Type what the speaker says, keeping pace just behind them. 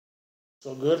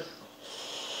So good.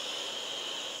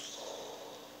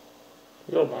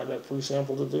 You don't mind that free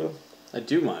sample to do? I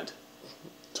do mind.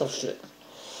 Tough shit.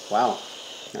 Wow.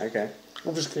 Okay.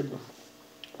 I'm just kidding.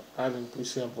 I didn't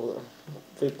pre-sample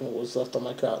the vaping was left on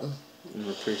my cotton. I'm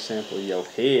gonna pre-sample your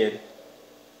head.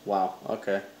 Wow.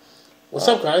 Okay. What's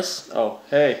up, guys? Oh,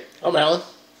 hey. I'm Alan,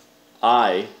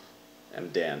 I am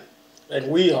Dan. and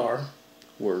we are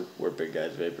We're Big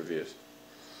Guys Vape Reviews.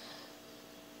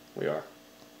 We are.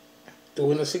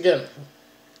 doing this again.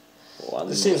 Well,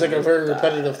 This seems like a very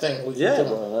repetitive thing. We keep Yeah. doing.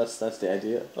 Well, that's the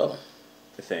idea. Oh.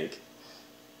 I think.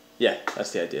 Yeah,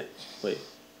 that's the idea. Wait.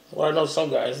 Well, I know some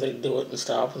guys, they do it and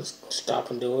stop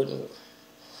and do it.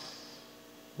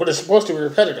 But it's supposed to be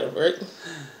repetitive, right?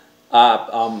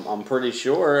 I'm pretty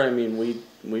sure. I mean,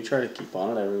 we try to keep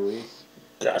on it every week.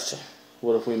 Gotcha.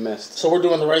 What if we missed? So we're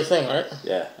doing the right thing, right?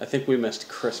 Yeah, I think we missed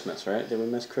Christmas, right? Did we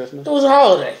miss Christmas? It was a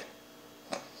holiday.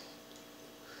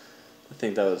 I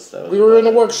think that was. We were in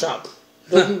the workshop,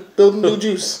 building new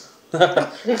juice.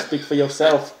 Speak for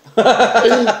yourself.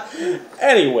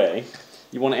 Anyway,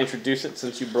 you want to introduce it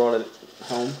since you brought it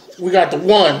home? We got the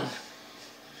one.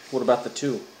 What about the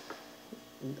two?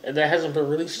 That hasn't been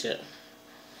released yet.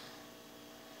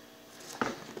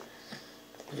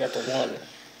 We got the one.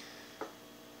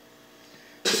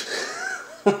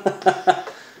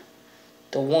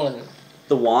 The one.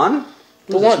 The one?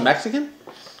 The Was this one. Mexican?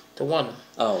 The one.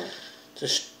 Oh.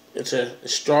 It's a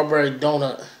strawberry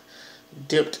donut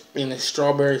dipped in a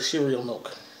strawberry cereal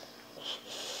milk.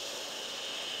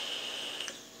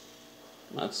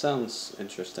 That sounds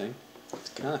interesting. It's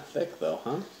kind of thick though,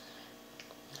 huh?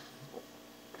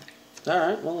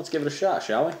 Alright, well let's give it a shot,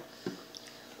 shall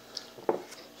we?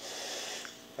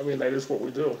 I mean, that is what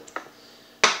we do.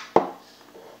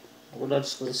 We're not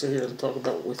just going to sit here and talk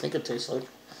about what we think it tastes like.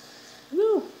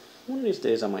 No. One of these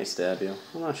days I might stab you.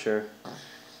 I'm not sure.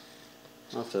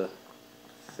 I'll have to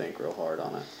think real hard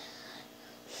on it.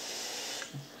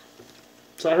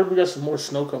 So I heard we got some more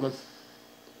snow coming.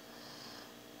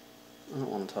 I don't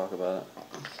want to talk about it.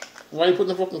 Why are you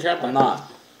putting the fucking cap on? I'm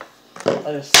not.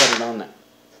 I just set it on there.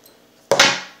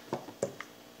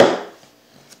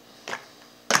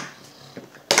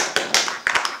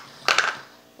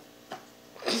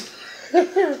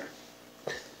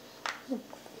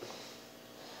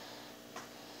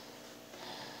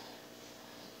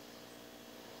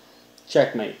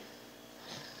 Checkmate.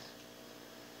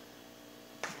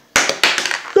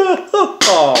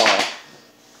 Oh,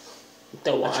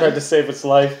 The one. I tried to save its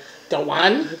life. The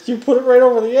one. You put it right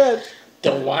over the edge.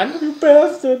 The one. You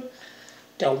bastard.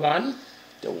 The one.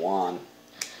 Dewan.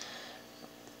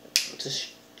 Just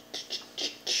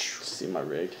See my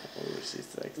rig? Oh, see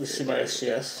things. you see my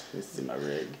SGS. You see my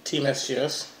rig. Team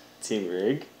SGS. Team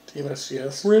rig. Team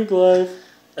SGS. Rig life.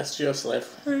 SGS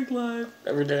life. Rig life.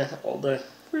 Every day, all day.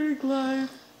 Rig life.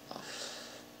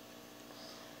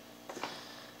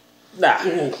 Nah.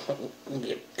 Ooh, I'm gonna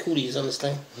get cooties on this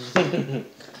thing.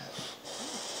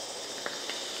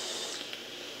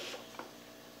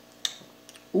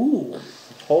 Ooh,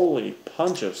 Holy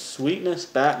punch of sweetness,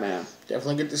 Batman.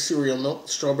 definitely get the cereal milk,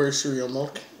 strawberry cereal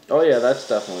milk. Oh yeah, that's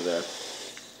definitely there.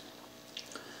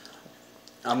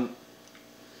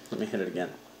 Let me hit it again.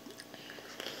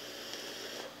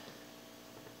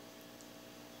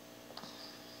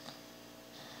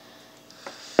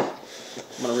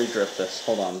 I'm gonna re-drip this.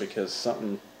 Hold on, because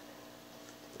something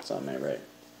ain't right.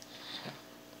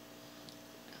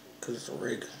 Cause it's a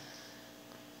rig.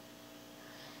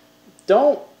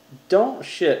 Don't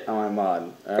shit on my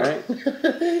mod, alright?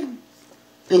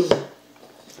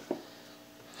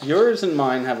 Yours and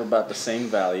mine have about the same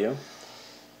value.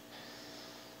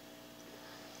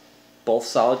 Both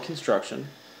solid construction.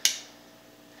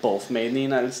 Both made in the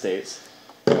United States.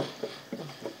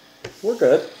 We're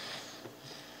good.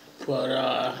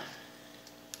 But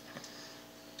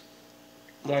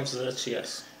mine's the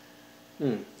SGS.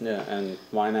 Yeah, and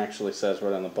mine actually says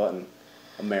right on the button,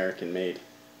 American made.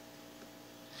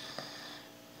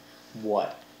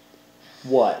 What?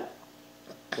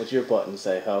 What's your button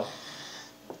say, ho?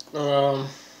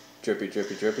 Drippy,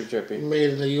 drippy, drippy, drippy.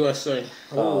 Made in the USA.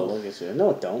 Oh, Ooh. look at you.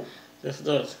 No, it don't. Yes, it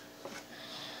does.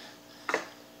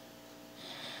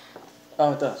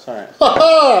 Oh, it does. All right.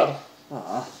 Ha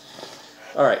Aw.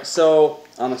 All right. So,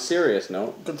 on a serious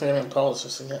note, Good thing I didn't polish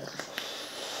this again.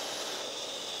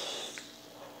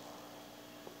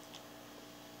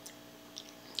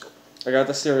 I got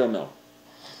the cereal milk.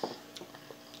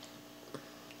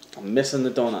 I'm missing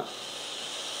the donut.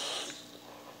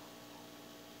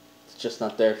 It's just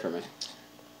not there for me.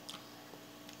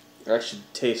 I should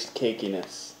taste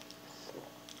cakiness.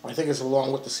 I think it's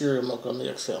along with the cereal milk on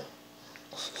the XL.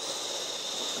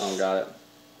 Oh, got it.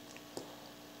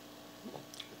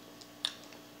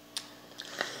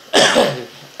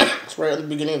 It's right at the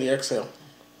beginning of the exhale.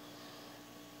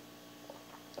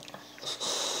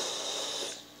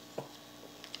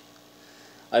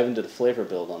 I even did a flavor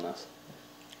build on this.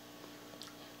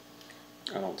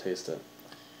 I don't taste it.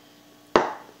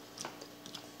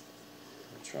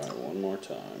 Try it one more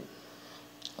time.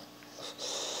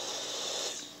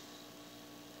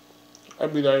 I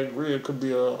mean, I agree it could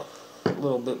be a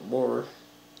little bit more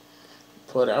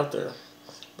put out there.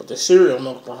 But the cereal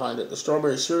milk behind it, the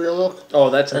strawberry cereal milk, Oh,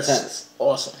 that's intense.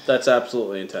 Awesome. That's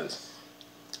absolutely intense.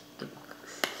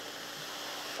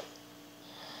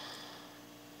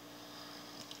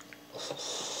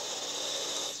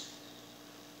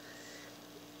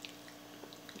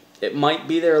 It might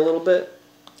be there a little bit,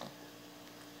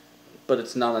 but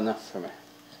it's not enough for me.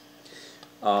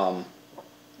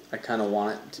 I kind of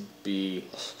want it to be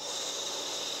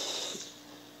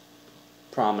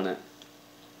prominent.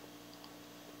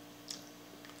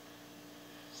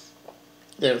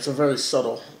 Yeah, it's a very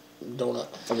subtle donut.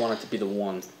 I want it to be the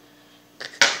one.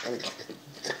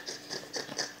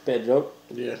 Bad joke?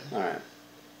 Yeah. Alright.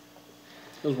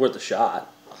 It was worth a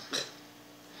shot.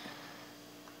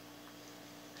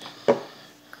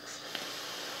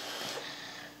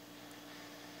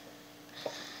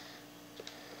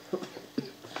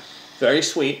 Very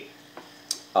sweet.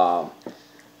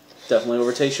 Definitely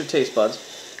overtakes your taste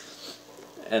buds.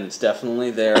 And it's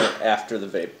definitely there after the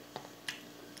vape.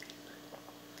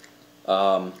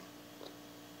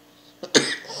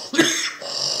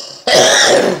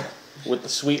 With the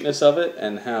sweetness of it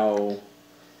and how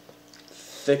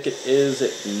thick it is,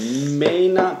 it may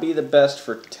not be the best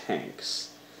for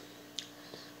tanks.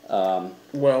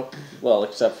 Well,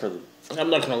 Except for the...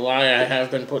 I'm not going to lie, I have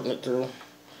been putting it through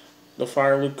the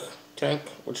Firelink tank,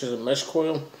 which is a mesh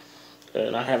coil,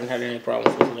 and I haven't had any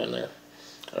problems with it in there.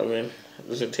 I mean,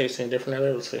 does it taste any different in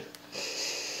there? Let's see.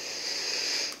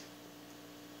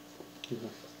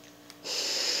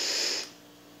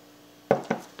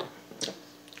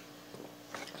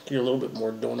 Get a little bit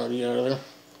more donut-y out of there.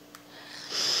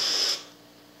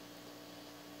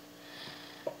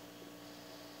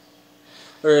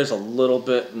 There is a little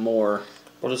bit more.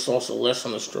 But it's also less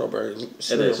on the strawberry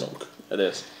cereal milk. It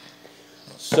is.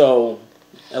 So,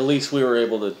 at least we were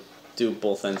able to do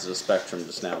both ends of the spectrum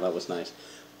just now. That was nice.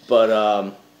 But,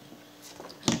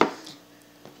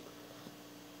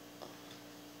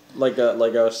 like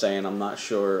I was saying, I'm not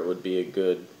sure it would be a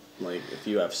good, like, if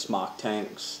you have smock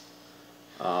tanks.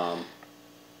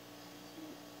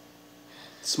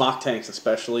 Smock tanks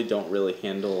especially don't really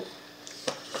handle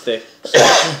thick,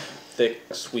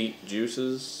 sweet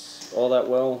juices all that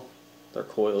well. Their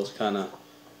coils kind of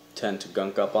tend to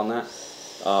gunk up on that.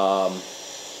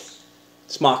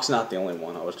 Smock's not the only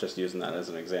one. I was just using that as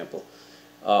an example.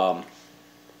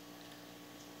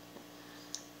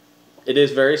 It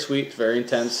is very sweet, very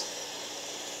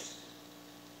intense,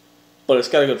 but it's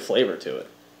got a good flavor to it.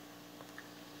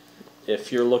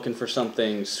 If you're looking for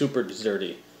something super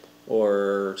desserty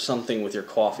or something with your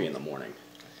coffee in the morning,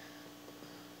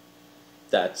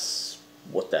 that's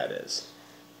what that is.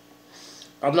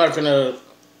 I'm gonna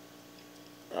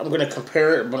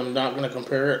compare it, but I'm not gonna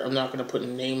compare it. I'm not gonna put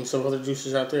names of other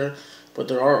juices out there, but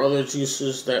there are other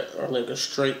juices that are like a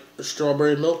straight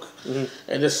strawberry milk,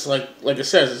 and this, like it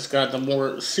says, it's got the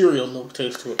more cereal milk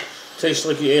taste to it. Tastes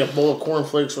like you ate a bowl of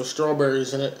cornflakes with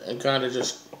strawberries in it, and kind of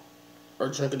just are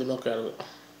drinking the milk out of it.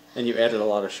 And you added a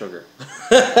lot of sugar,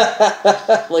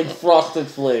 like Frosted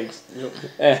Flakes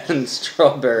and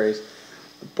strawberries.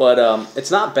 But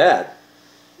it's not bad.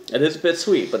 It is a bit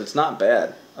sweet, but it's not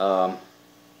bad. I'll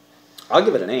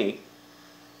give it an 8.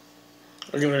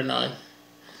 I'll give it a 9.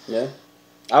 Yeah?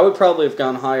 I would probably have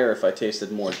gone higher if I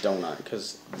tasted more donut,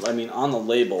 because, I mean, on the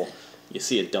label, you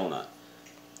see a donut.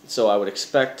 So I would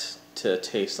expect to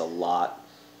taste a lot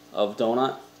of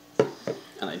donut,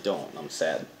 and I don't. I'm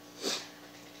sad.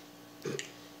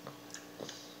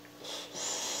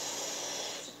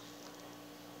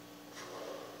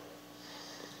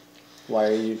 Why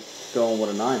are you going with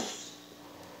a 9?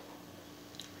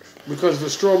 Because the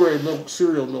strawberry milk,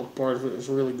 cereal milk part of it is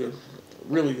really good.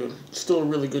 Really good. Still a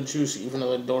really good juice, even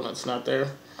though the donut's not there.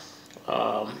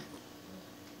 Or,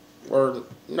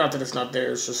 not that it's not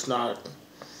there, it's just not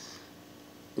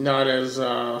as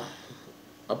a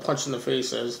punch in the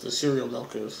face as the cereal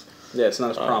milk is. Yeah, it's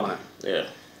not as prominent. Yeah.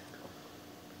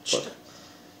 But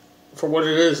for what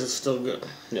it is, it's still good.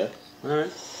 Yeah.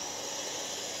 Alright.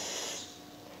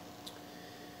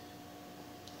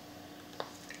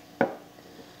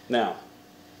 Now,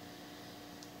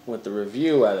 with the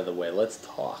review out of the way, let's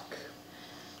talk.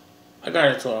 I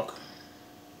gotta talk.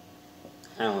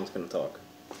 Alan's going to talk.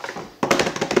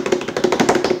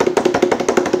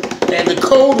 And the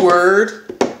code word...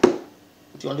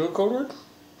 Do you want to do a code word?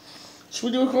 Should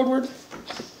we do a code word?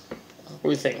 What do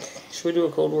you think? Should we do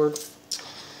a code word?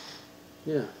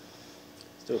 Yeah.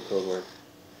 Let's do a code word.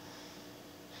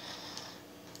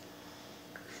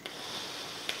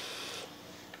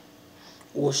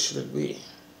 What should it be?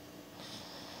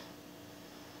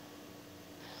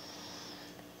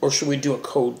 Or should we do a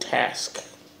code task?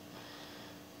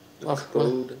 A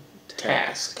code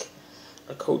task.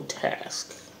 A code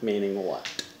task. Meaning what?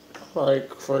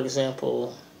 Like, for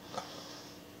example...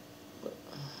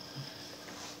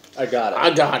 I got it.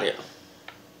 I got it.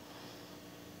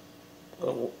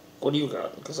 What do you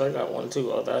got? Because I got one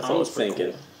too. I thought it was pretty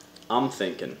cool. I'm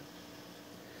thinking.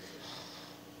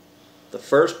 The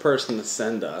first person to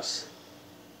send us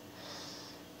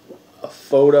a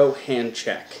photo hand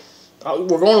check. We're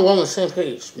going along the same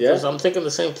page. Because Yeah? I'm thinking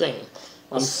the same thing.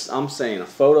 I'm saying a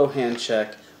photo hand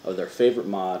check of their favorite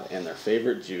mod and their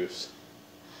favorite juice.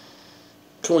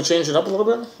 Can we change it up a little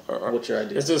bit? Or What's your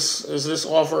idea? Is this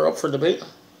offer up for debate?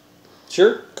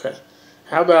 Sure. Okay.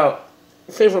 How about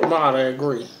favorite mod? I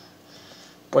agree,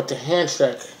 but the hand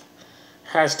check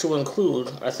has to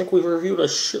include. I think we've reviewed a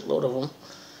shitload of them.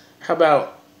 How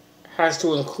about has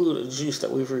to include a juice that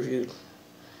we've reviewed?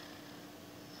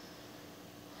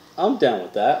 I'm down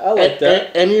with that. I like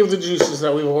that. Any of the juices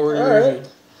that we've already reviewed.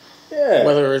 Yeah.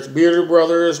 Whether it's Bearded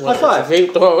Brothers, whether High it's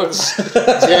Vape Dogs,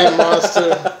 Jam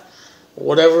Monster,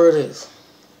 whatever it is.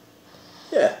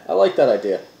 Yeah, I like that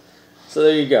idea. So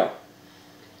there you go.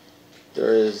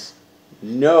 There is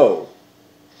no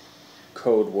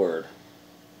code word.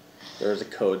 There is a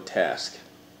code task.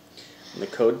 And the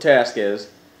code task is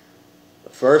the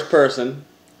first person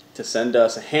to send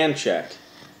us a hand check,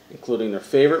 including their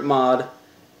favorite mod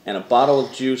and a bottle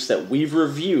of juice that we've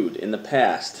reviewed in the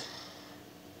past.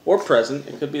 Or present.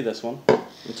 It could be this one.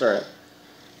 It's alright.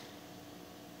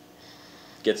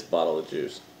 Gets a bottle of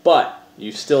juice. But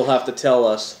you still have to tell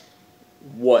us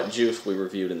what juice we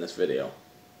reviewed in this video.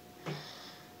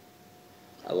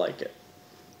 I like it.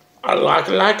 I like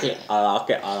it. I like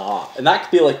it. And that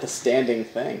could be like the standing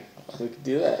thing. We could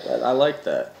do that. I like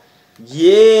that.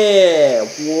 Yeah.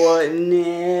 What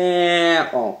now?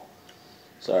 Oh.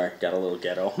 Sorry. Got a little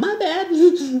ghetto. My bad.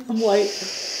 I'm white.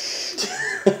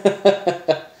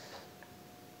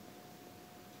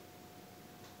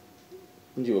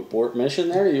 Did you abort mission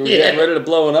there? You were getting ready to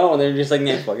blow an O and then you're just like,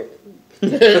 nah, fuck it.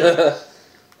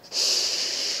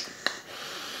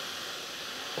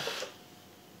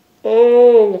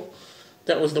 Oh,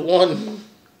 that was the one.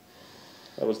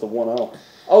 That was the 1-0.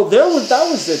 Oh, that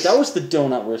was it. That was the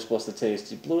donut we were supposed to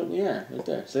taste. You blew it in the air. Right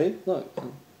there. See? Look. Let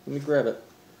me grab it.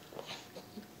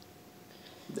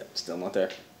 Yeah, still not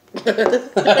there.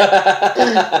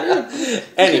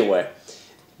 Anyway,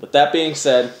 with that being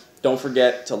said, don't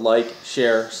forget to like,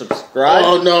 share, subscribe.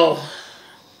 Oh, no.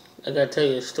 I gotta tell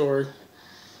you a story.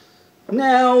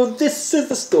 Now, this is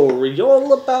the story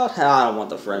all about how I don't want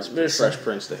the Fresh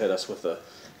Prince to hit us with a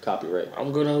copyright.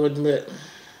 I'm gonna admit,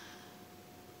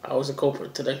 I was a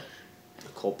culprit today.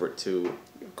 A culprit to...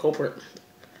 Culprit.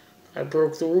 I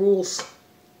broke the rules.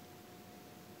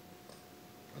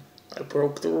 I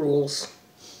broke the rules.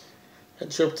 I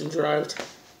tripped and drived.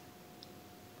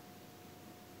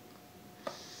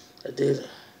 I did.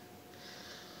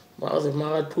 My other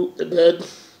mod pooped the bed.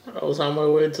 I was on my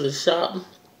way to the shop.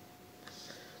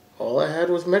 All I had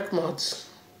was mech mods.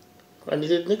 I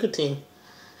needed nicotine.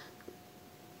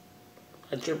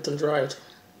 I dripped and drived.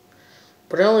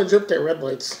 But I only dripped at red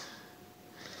lights.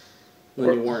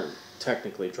 When you weren't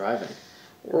technically driving.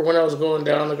 Or when I was going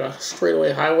down like a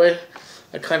straightaway highway,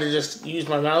 I kind of just used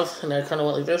my mouth and I kind of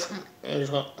went like this. And I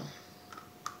just went,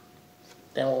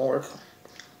 that won't work.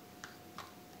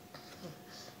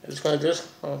 I just went like this.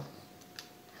 Oh.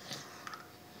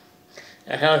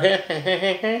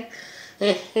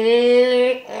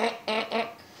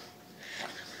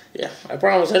 Yeah, I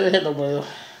promise I didn't hit nobody.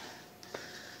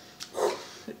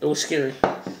 It was scary.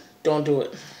 Don't do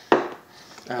it.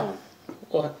 Ow.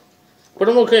 What? But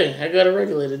I'm okay. I got it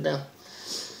regulated now.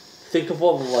 Think of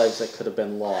all the lives that could have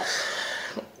been lost.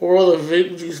 Or all the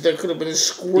vape juice that could have been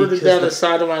squirted down the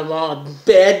side of my mod.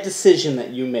 Bad decision that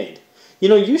you made. You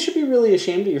know, you should be really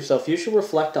ashamed of yourself. You should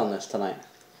reflect on this tonight.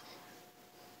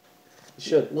 You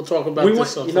should. We'll talk about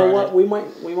this on You know Friday.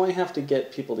 what? We might have to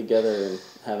get people together and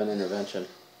have an intervention.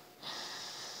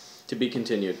 To be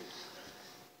continued.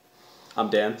 I'm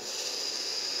Dan.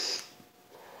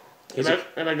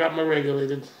 And I got my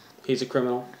regulated. He's a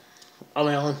criminal. I'm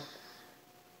Alan.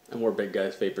 And we're Big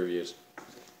Guys Vape Reviews.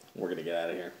 We're going to get out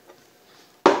of here.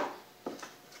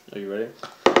 Are you ready?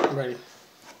 I'm ready.